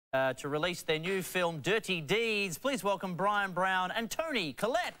To release their new film, Dirty Deeds. Please welcome Bryan, Brown and Toni,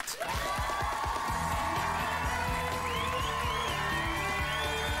 Collette.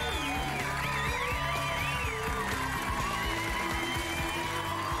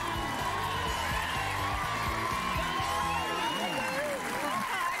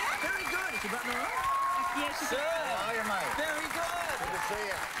 Very good. Is your button all right? Yes, sir. How are you, mate? Very good. Good to see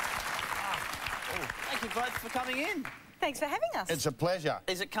you. Thank you both for coming in. Thanks for having us. It's a pleasure.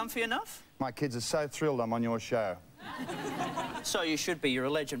 Is it comfy enough? My kids are so thrilled I'm on your show. So you should be. You're a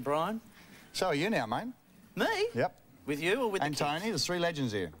legend, Bryan. So are you now, mate? Me? Yep. With you or with and the kids? Toni, there's three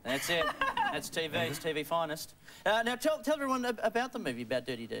legends here. That's it. That's TV. It's TV finest. Now, tell everyone about the movie, about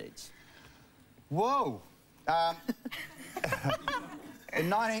Dirty Deeds. Whoa. In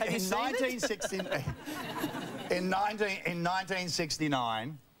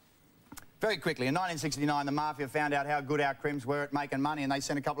 1969, very quickly, in 1969, the Mafia found out how good our crims were at making money and they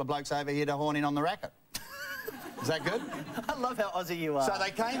sent a couple of blokes over here to horn in on the racket. Is that good? I love how Aussie you are. So they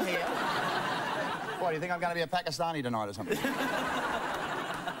came here. What, do you think I'm going to be a Pakistani tonight or something?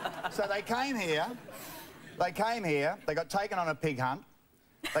 So they came here. They got taken on a pig hunt.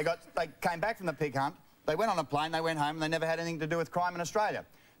 They came back from the pig hunt. They went on a plane, they went home, and they never had anything to do with crime in Australia.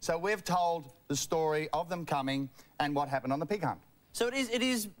 So we've told the story of them coming and what happened on the pig hunt. So it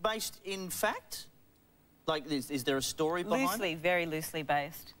is based in fact? Like, is there a story behind it? Loosely, very loosely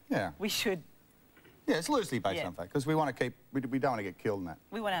based. Yeah. We should. Yeah, it's loosely based on fact, because we want to keep... We don't want to get killed in that.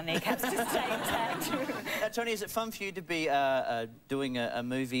 We want our kneecaps to stay intact. Toni, is it fun for you to be doing a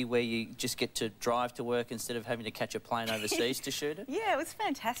movie where you just get to drive to work instead of having to catch a plane overseas to shoot it? Yeah, it was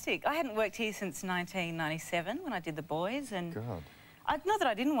fantastic. I hadn't worked here since 1997 when I did The Boys, and... God. Not that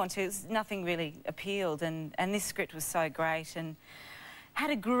I didn't want to, nothing really appealed, and this script was so great, and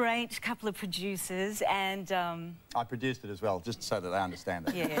had a great couple of producers, and... I produced it as well, just so that they understand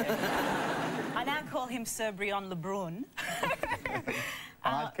that. Yeah. I now call him Sir Bryan Lebrun. And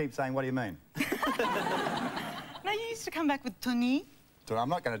I keep saying, what do you mean? No, you used to come back with Toni. I'm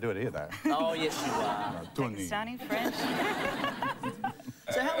not going to do it here, though. Oh, yes, you are. No, Toni. Pakistani, French.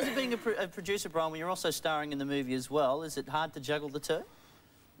 So how was it being a producer, Bryan, when you're also starring in the movie as well? Is it hard to juggle the two?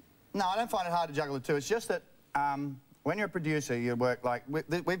 No, I don't find it hard to juggle the two. It's just that when you're a producer, you work like...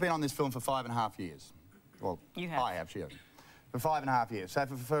 We've been on this film for 5.5 years. Well, you have. I have, she hasn't. For 5.5 years. So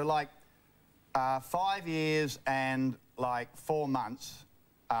for like 5 years and like 4 months,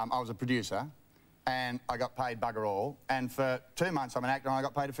 I was a producer and I got paid bugger all. And for 2 months, I'm an actor and I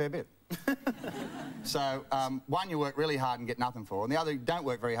got paid a fair bit. So, one, you work really hard and get nothing for, and the other, you don't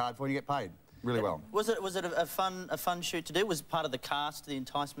work very hard for and you get paid really well. Was it a fun shoot to do? Was it part of the cast, the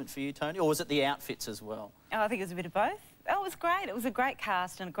enticement for you, Toni, or was it the outfits as well? Oh, I think it was a bit of both. Oh, it was great. It was a great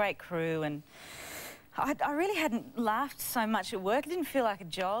cast and a great crew, and I really hadn't laughed so much at work. It didn't feel like a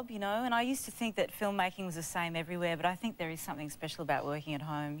job, you know, and I used to think that filmmaking was the same everywhere, but I think there is something special about working at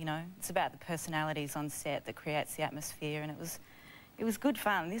home, you know. It's about the personalities on set that creates the atmosphere, and it was good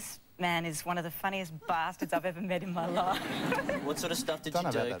fun. This man is one of the funniest bastards I've ever met in my life. What sort of stuff did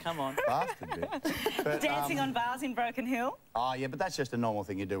you do? Come on. Bastard bit. But, dancing on bars in Broken Hill. Oh, yeah, but that's just a normal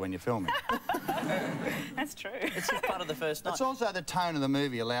thing you do when you're filming. That's true. It's just part of the first night. It's also the tone of the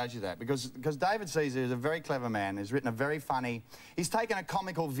movie allows you that, because David Caesar is a very clever man. He's written a very funny... He's taken a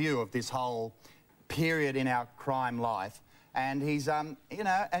comical view of this whole period in our crime life, and he's, you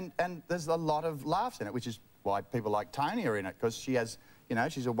know, and there's a lot of laughs in it, which is why people like Toni are in it, because she has... You know,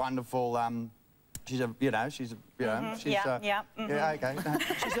 she's a wonderful, she's a very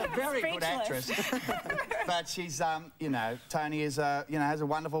good actress. But she's, you know, Toni is, you know, has a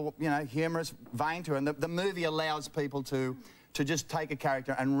wonderful, you know, humorous vein to her. And the movie allows people to just take a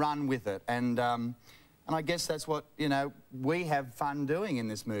character and run with it. And I guess that's what, you know, we have fun doing in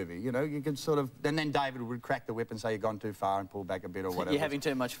this movie. You know, you can sort of... And then David would crack the whip and say you've gone too far and pull back a bit or whatever. You're having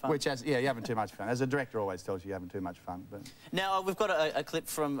too much fun. Which, yeah, you're having too much fun. As a director always tells you you're having too much fun. But... Now, we've got a clip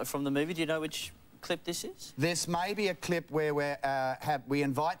from the movie. Do you know which clip this is? This may be a clip where we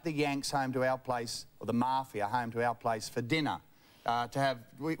invite the Yanks home to our place, or the Mafia home to our place for dinner.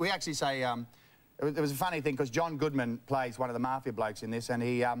 We actually say... it was a funny thing, because John Goodman plays one of the Mafia blokes in this, and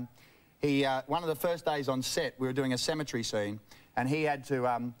one of the first days on set, we were doing a cemetery scene, and he had to,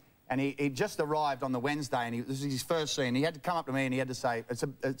 and he just arrived on the Wednesday, and this is his first scene. He had to come up to me and he had to say,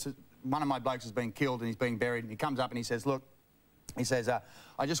 one of my blokes has been killed and he's being buried, and he comes up and he says, look, he says,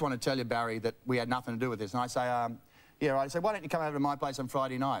 I just want to tell you, Barry, that we had nothing to do with this. And I say, yeah, right. I said, why don't you come over to my place on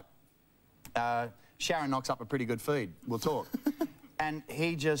Friday night? Sharon knocks up a pretty good feed. We'll talk. And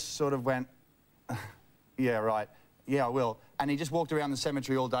he just sort of went, yeah, right. Yeah, I will. And he just walked around the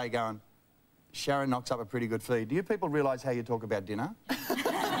cemetery all day going, Sharon knocks up a pretty good feed. Do you people realise how you talk about dinner?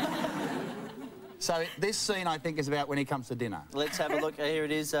 So this scene, I think, is about when he comes to dinner. Let's have a look. Here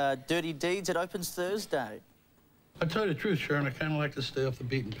it is, Dirty Deeds. It opens Thursday. I tell you the truth, Sharon, I kind of like to stay off the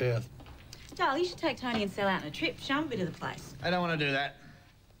beaten path. Darl, you should take Toni and Sal out on a trip. Show them a bit of the place. I don't want to do that.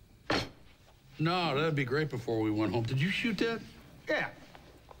 No, that'd be great before we went home. Did you shoot that? Yeah,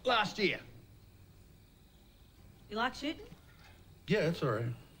 last year. You like shooting? Yeah, it's all right.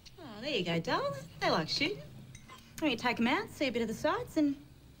 Oh, there you go, darl. They like shooting. Why don't you take them out, see a bit of the sights, and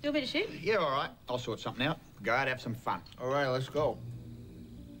do a bit of shooting? Yeah, all right. I'll sort something out. Go out, have some fun. All right, let's go.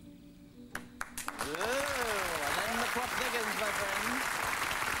 Oh, and then the plot thickens, my friend.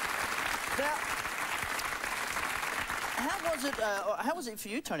 Now, how was it for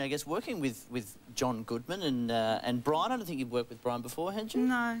you, Toni, I guess, working with John Goodman and Bryan? I don't think you've worked with Bryan before, had you?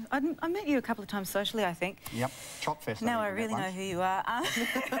 No, I met you a couple of times socially, I think. Yep, Chop Fest. Now I really know who you are.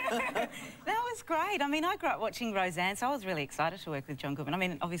 That was great. I mean, I grew up watching Roseanne, so I was really excited to work with John Goodman. I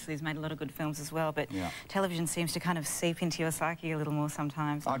mean, obviously he's made a lot of good films as well, but television seems to kind of seep into your psyche a little more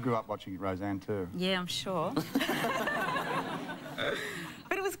sometimes. I grew up watching Roseanne too. Yeah, I'm sure.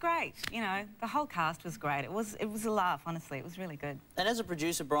 But it was great, you know, the whole cast was great. It was a laugh, honestly, it was really good. And as a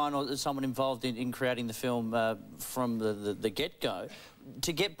producer, Bryan, or as someone involved in creating the film from the get-go,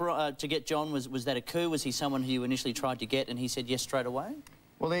 to get John, was that a coup? Was he someone who you initially tried to get and he said yes straight away?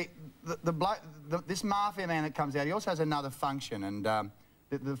 Well, this mafia man that comes out, he also has another function, and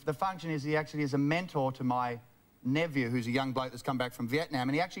the function is he actually is a mentor to my nephew, who's a young bloke that's come back from Vietnam,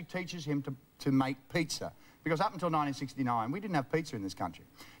 and he actually teaches him to make pizza. Because up until 1969, we didn't have pizza in this country.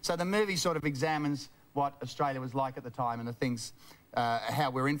 So the movie sort of examines what Australia was like at the time and the things,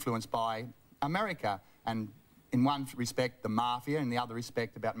 how we're influenced by America, and in one respect, the mafia, and in the other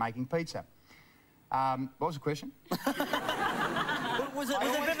respect, about making pizza. What was the question? Was it a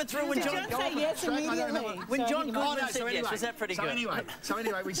bit of a thrill when John say yes immediately? When John Goodman said anyway, yes, was that pretty good? So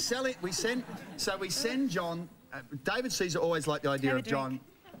anyway, we send John. David Caesar always liked the idea of John.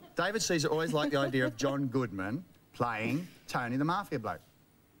 David Caesar always liked the idea of John Goodman playing Toni the Mafia bloke.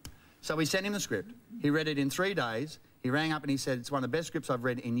 So we sent him the script. He read it in 3 days. He rang up and he said, it's one of the best scripts I've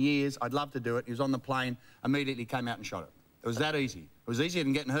read in years. I'd love to do it. He was on the plane, immediately came out and shot it. It was that easy. It was easier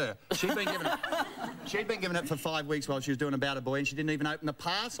than getting her. She'd been given it for 5 weeks while she was doing About a Boy, and she didn't even open the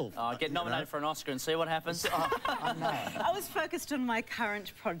parcel. Oh, get nominated for an Oscar and see what happens. I know. I was focused on my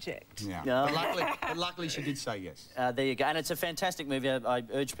current project. Yeah. Yeah. But luckily she did say yes. There you go. And it's a fantastic movie. I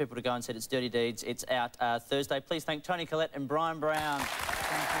urge people to go and see it. It's Dirty Deeds. It's out Thursday. Please thank Toni, Collette and Bryan Brown.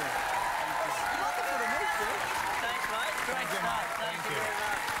 Thank you. Thanks, mate. Great stuff. Thank you very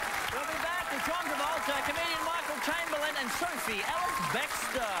much. We'll be back with John Travolta, comedian Michael Chamberlain and Sophie Ellis backstage.